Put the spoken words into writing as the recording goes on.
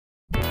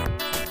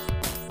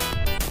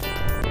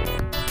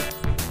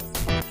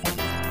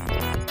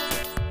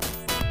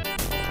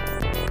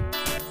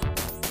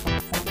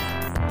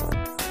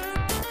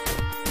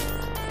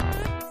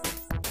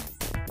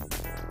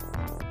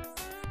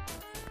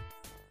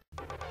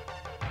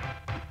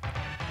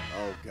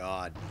Oh,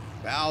 God.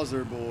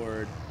 Bowser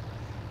board.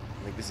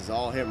 I think this is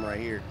all him right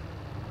here.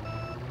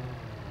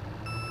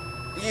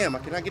 Damn, I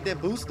cannot get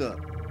that boost up.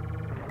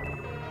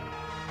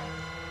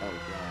 Oh,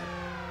 God.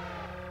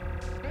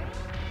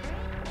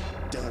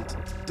 Dun, dun,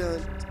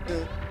 dun,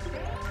 dun.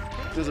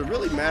 Does it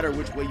really matter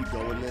which way you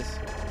go in this?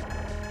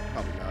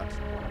 Probably not.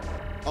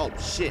 Oh,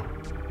 shit.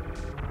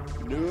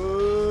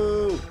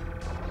 No.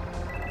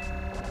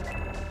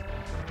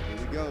 Here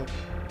we go.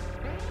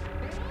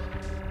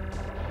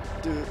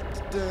 Dun,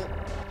 dun.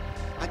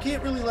 I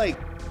can't really, like...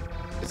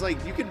 It's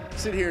like, you can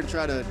sit here and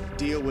try to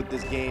deal with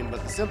this game,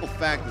 but the simple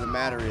fact of the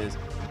matter is,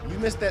 you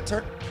missed that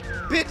turn.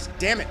 Bitch,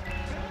 damn it.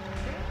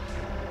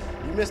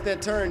 You missed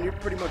that turn, you're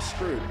pretty much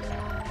screwed.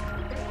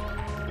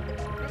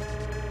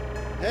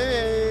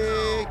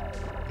 Hey,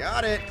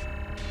 got it.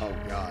 Oh,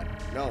 God.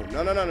 No,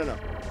 no, no, no, no, no.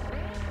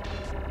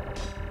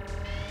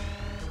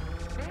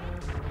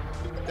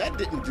 That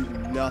didn't do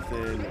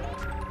nothing.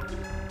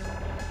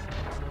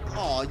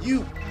 Oh,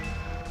 you...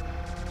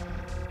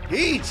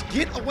 Peach,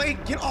 get away,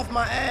 get off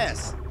my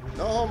ass.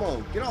 No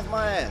homo, get off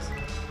my ass.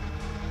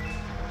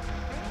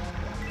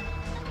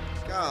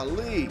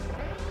 Golly,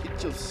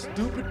 get your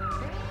stupid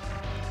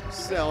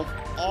self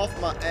off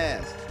my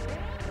ass.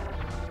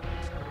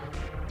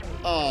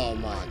 Oh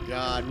my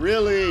God,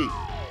 really?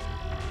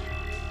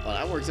 Well,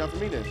 that works out for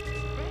me then.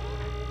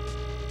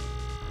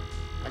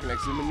 I can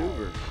actually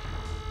maneuver.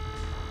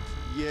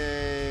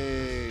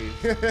 Yay.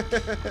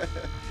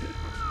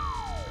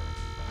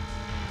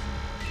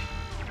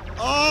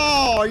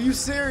 Oh, are you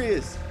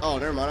serious? Oh,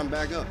 never mind. I'm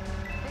back up.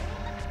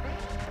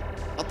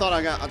 I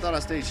thought I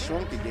stayed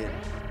shrunk again.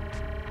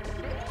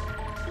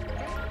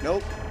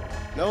 Nope.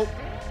 Nope.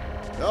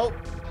 Nope.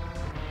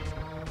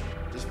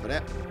 Just for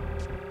that.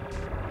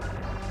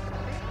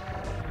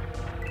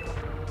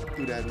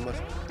 Threw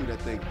that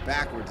thing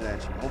backwards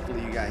at you.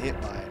 Hopefully you got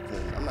hit by it,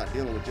 because I'm not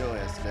dealing with your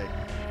ass today.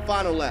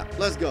 Final lap.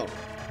 Let's go.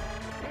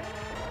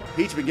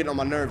 Peach been getting on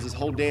my nerves this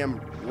whole damn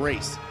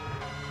race.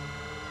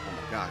 Oh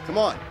my God. Come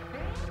on.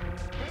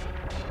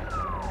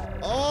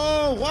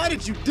 Oh, why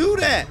did you do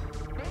that?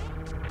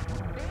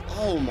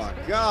 Oh my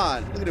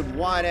God. Look at them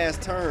wide ass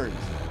turns.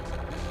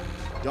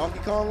 Donkey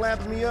Kong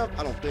lapping me up?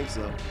 I don't think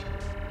so.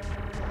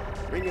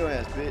 Bring your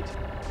ass, bitch.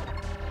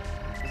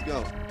 Let's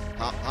go.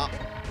 Hop, hop.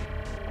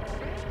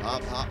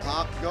 Hop, hop,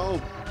 hop.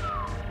 Go.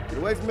 Get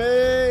away from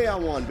me. I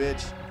won,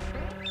 bitch.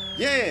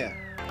 Yeah.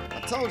 I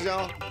told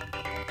y'all.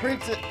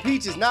 Princess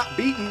Peach is not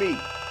beating me.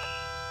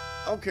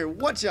 I don't care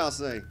what y'all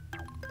say.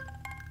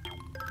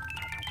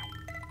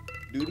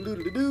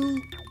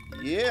 Doo-doo-doo-doo-doo.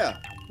 Yeah.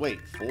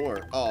 Wait,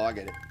 4. Oh, I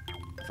get it.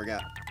 I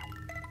forgot.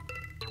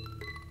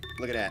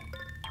 Look at that.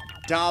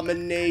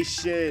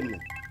 Domination.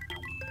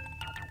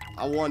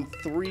 I won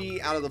 3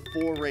 out of the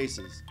 4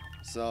 races.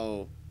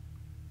 So,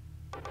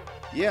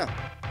 yeah.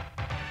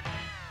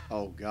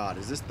 Oh, God.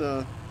 Is this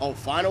the... Oh,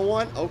 final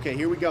one? Okay,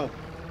 here we go.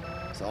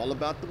 It's all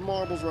about the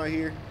marbles right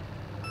here.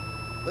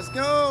 Let's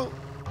go.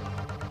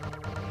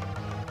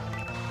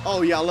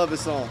 Oh, yeah, I love this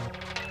song.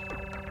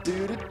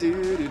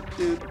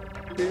 Do-do-do-do-do.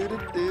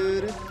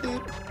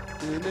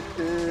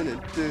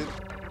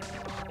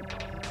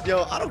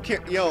 Yo, I don't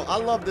care. Yo, I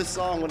love this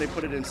song when they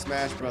put it in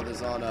Smash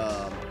Brothers on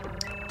the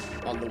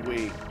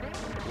Wii.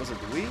 Was it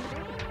the Wii?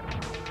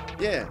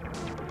 Yeah.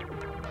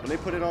 When they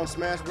put it on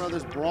Smash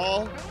Brothers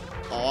Brawl,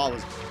 oh,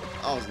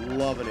 I was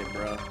loving it,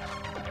 bro.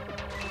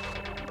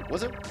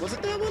 Was it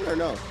that one or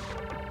no?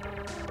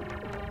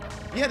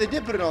 Yeah, they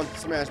did put it on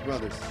Smash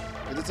Brothers.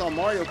 Cause it's on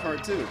Mario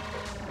Kart too.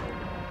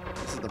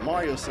 This is the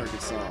Mario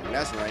Circuit song.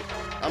 That's right.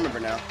 I remember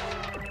now.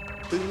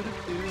 I'm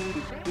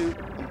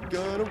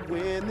gonna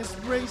win this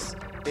race,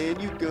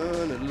 and you're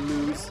gonna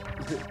lose.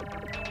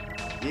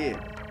 Yeah,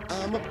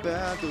 I'm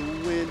about to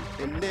win,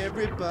 and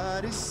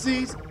everybody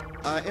sees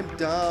I am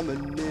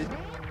dominant.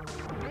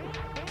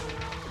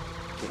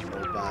 Can't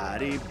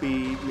nobody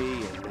beat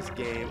me in this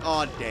game.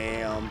 Oh,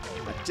 damn.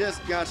 I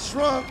just got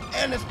shrunk,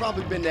 and it's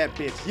probably been that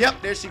bitch.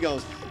 Yep, there she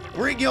goes.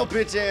 Bring your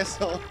bitch ass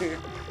on here,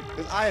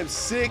 because I am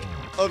sick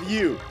of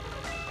you.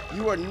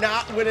 You are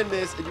not winning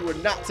this, and you are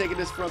not taking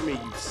this from me,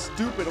 you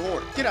stupid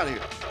whore. Get out of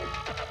here.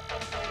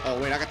 Oh,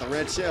 wait, I got the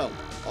red shell.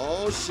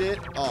 Oh, shit.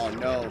 Oh,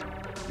 no.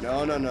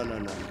 No, no, no, no,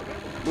 no.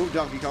 Move,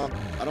 Donkey Kong.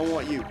 I don't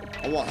want you.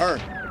 I want her.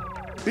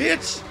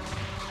 Bitch.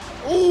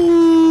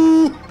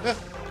 Ooh.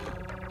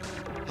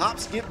 Hop,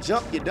 skip,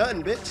 jump. You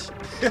done, bitch.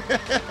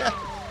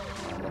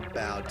 I'm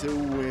about to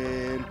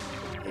win.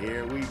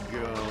 Here we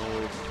go.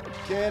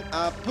 Can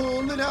I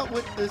pull it out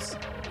with this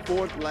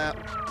 4th lap?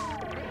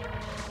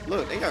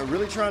 Look, they are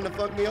really trying to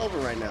fuck me over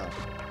right now.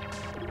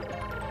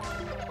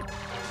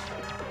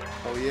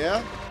 Oh,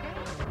 yeah?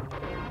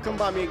 Come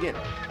by me again.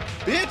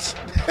 Bitch!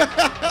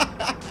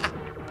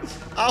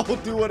 I will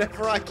do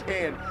whatever I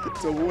can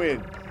to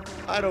win.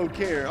 I don't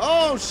care.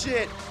 Oh,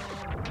 shit!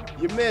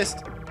 You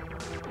missed.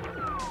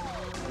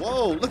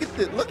 Whoa, look at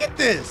this. Look at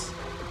this!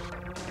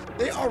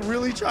 They are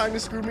really trying to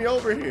screw me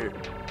over here.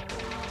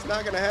 It's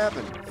not gonna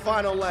happen.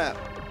 Final lap.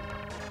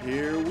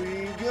 Here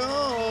we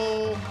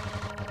go.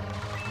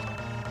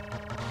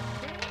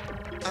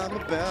 I'm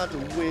about to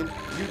win.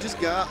 You just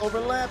got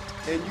overlapped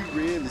and you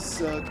really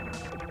suck.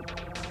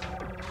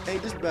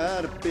 Ain't just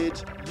about a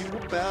bitch. You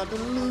about to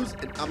lose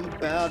and I'm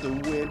about to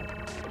win.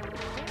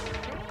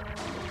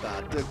 I'm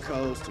about to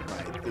coast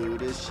right through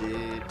this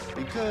shit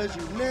because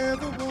you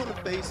never wanna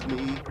face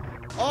me.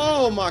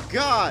 Oh my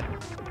God.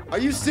 Are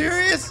you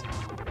serious?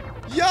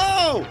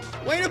 Yo,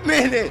 wait a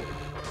minute.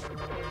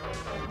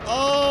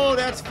 Oh,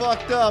 that's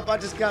fucked up. I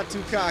just got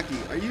too cocky.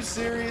 Are you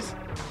serious?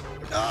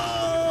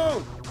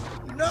 No!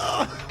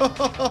 No!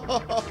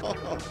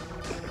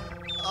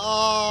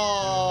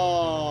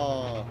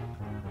 Oh!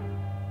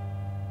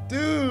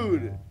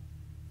 Dude!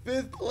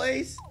 5th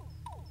place?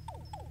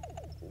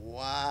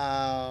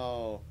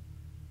 Wow.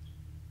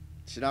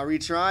 Should I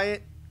retry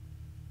it?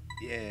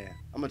 Yeah,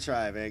 I'm gonna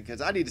try it, man,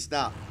 because I need to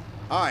stop.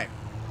 Alright.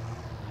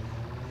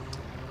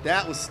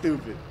 That was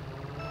stupid.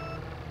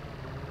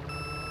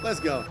 Let's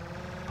go.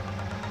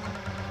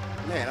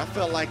 Man, I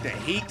felt like the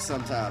Heat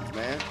sometimes,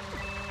 man.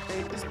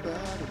 Ain't this bad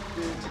a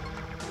bitch?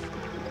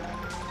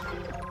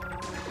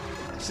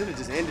 I should have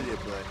just ended it,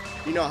 but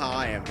you know how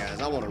I am,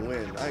 guys. I want to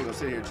win. I ain't gonna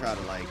sit here and try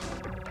to, like,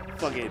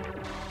 fucking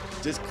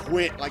just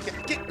quit. Like,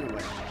 get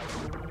away.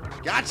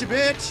 Gotcha,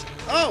 bitch.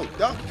 Oh,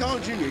 Donkey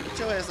Kong Jr., get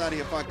your ass out of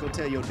here before I go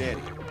tell your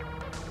daddy.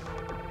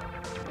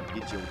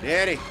 Get your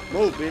daddy.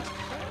 Move, bitch.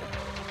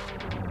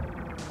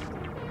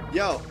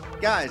 Yo,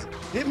 guys,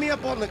 hit me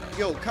up on the,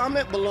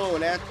 comment below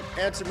and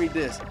answer me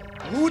this.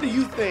 Who do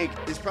you think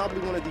is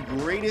probably one of the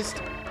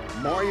greatest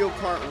Mario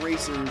Kart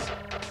racers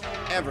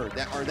ever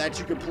that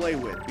you could play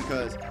with?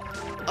 Because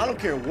I don't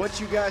care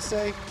what you guys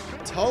say,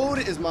 Toad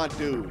is my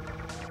dude.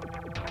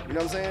 You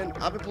know what I'm saying?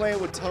 I've been playing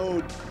with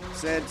Toad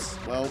since,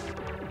 well,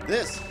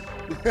 this.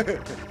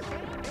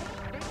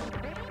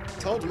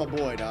 Toad's my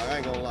boy, dog. I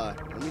ain't gonna lie.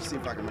 Let me see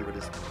if I can remember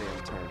this damn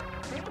turn.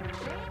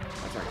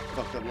 That's like I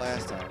fucked up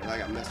last time, and I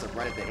got messed up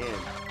right at the end.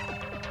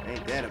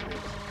 Ain't that a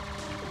bitch?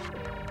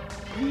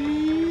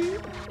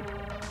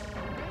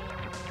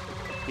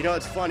 You know,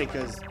 it's funny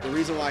because the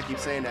reason why I keep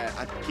saying that,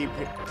 I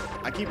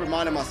keep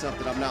reminding myself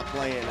that I'm not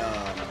playing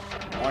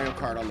Mario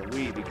Kart on the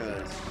Wii,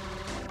 because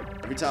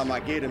every time I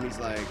get him, he's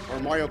like, or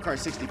Mario Kart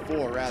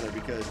 64 rather,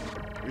 because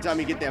every time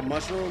you get that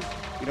mushroom,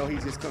 you know, he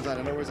just comes out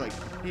of nowhere. It's like,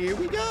 here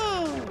we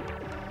go,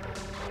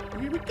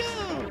 here we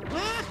go,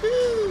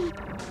 wahoo!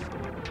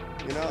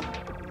 You know,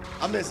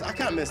 I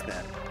kind of miss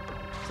that.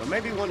 So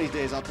maybe one of these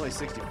days I'll play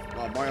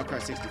Mario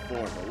Kart 64,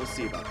 but we'll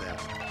see about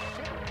that.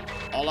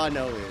 All I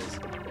know is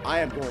I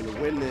am going to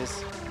win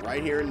this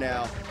right here and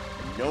now.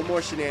 No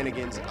more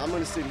shenanigans. I'm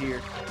going to sit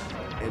here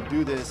and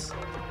do this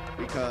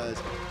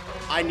because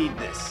I need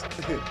this.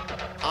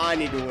 I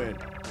need to win.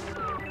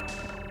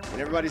 And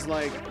everybody's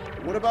like,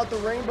 what about the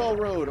Rainbow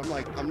Road? I'm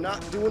like, I'm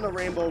not doing the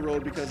Rainbow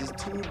Road because it's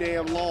too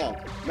damn long.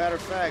 Matter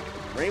of fact,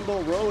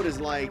 Rainbow Road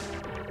is like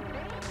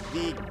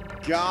the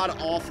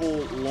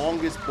god-awful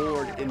longest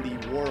board in the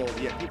world,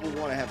 yet people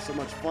want to have so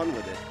much fun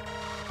with it.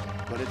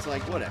 But it's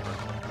like, whatever.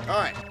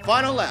 Alright,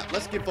 final lap.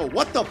 Let's get forward.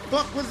 What the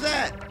fuck was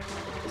that?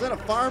 Was that a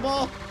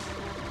fireball?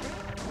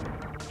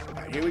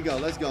 Alright, here we go.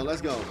 Let's go.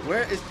 Let's go.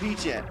 Where is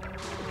Peach at?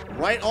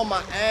 Right on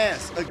my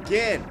ass.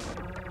 Again.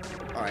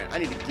 Alright, I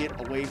need to get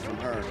away from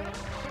her.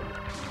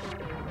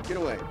 Get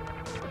away.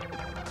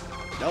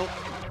 Nope.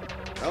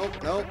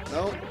 Nope. Nope.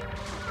 Nope.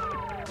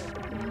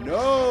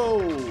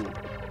 No.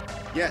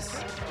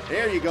 Yes.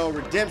 There you go.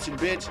 Redemption,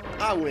 bitch.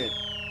 I win.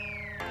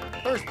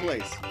 First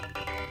place.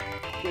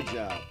 Good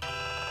job.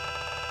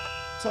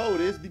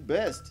 Toad is the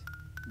best.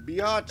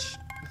 Biatch.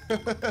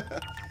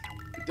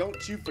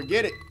 Don't you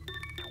forget it.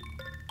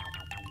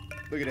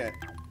 Look at that.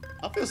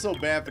 I feel so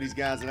bad for these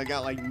guys that I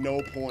got like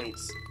no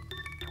points.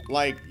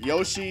 Like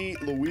Yoshi,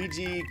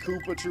 Luigi,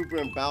 Koopa Trooper,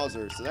 and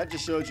Bowser. So that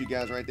just shows you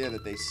guys right there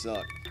that they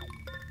suck.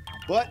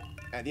 But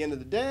at the end of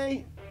the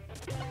day,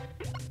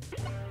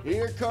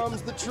 here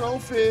comes the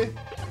trophy.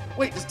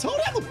 Wait, does Toad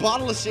have a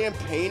bottle of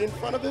champagne in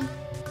front of him?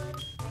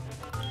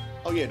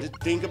 Oh yeah, just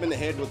dink him in the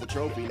head with the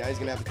trophy. Now he's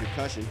gonna have a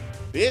concussion.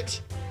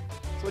 Bitch!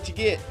 That's what you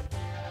get.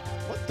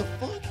 What the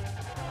fuck?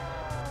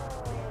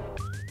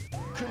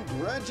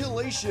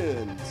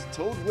 Congratulations!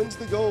 Toad wins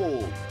the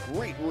gold.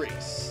 Great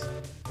race.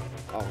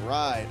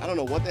 Alright. I don't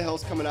know what the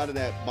hell's coming out of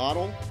that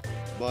bottle,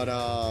 but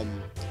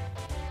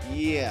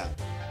yeah.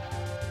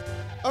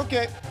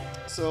 Okay.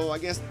 So I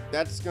guess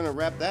that's gonna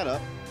wrap that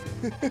up.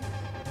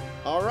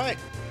 Alright.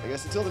 I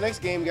guess until the next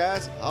game,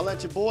 guys, I'll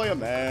let your boy,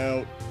 I'm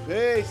out.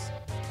 Peace!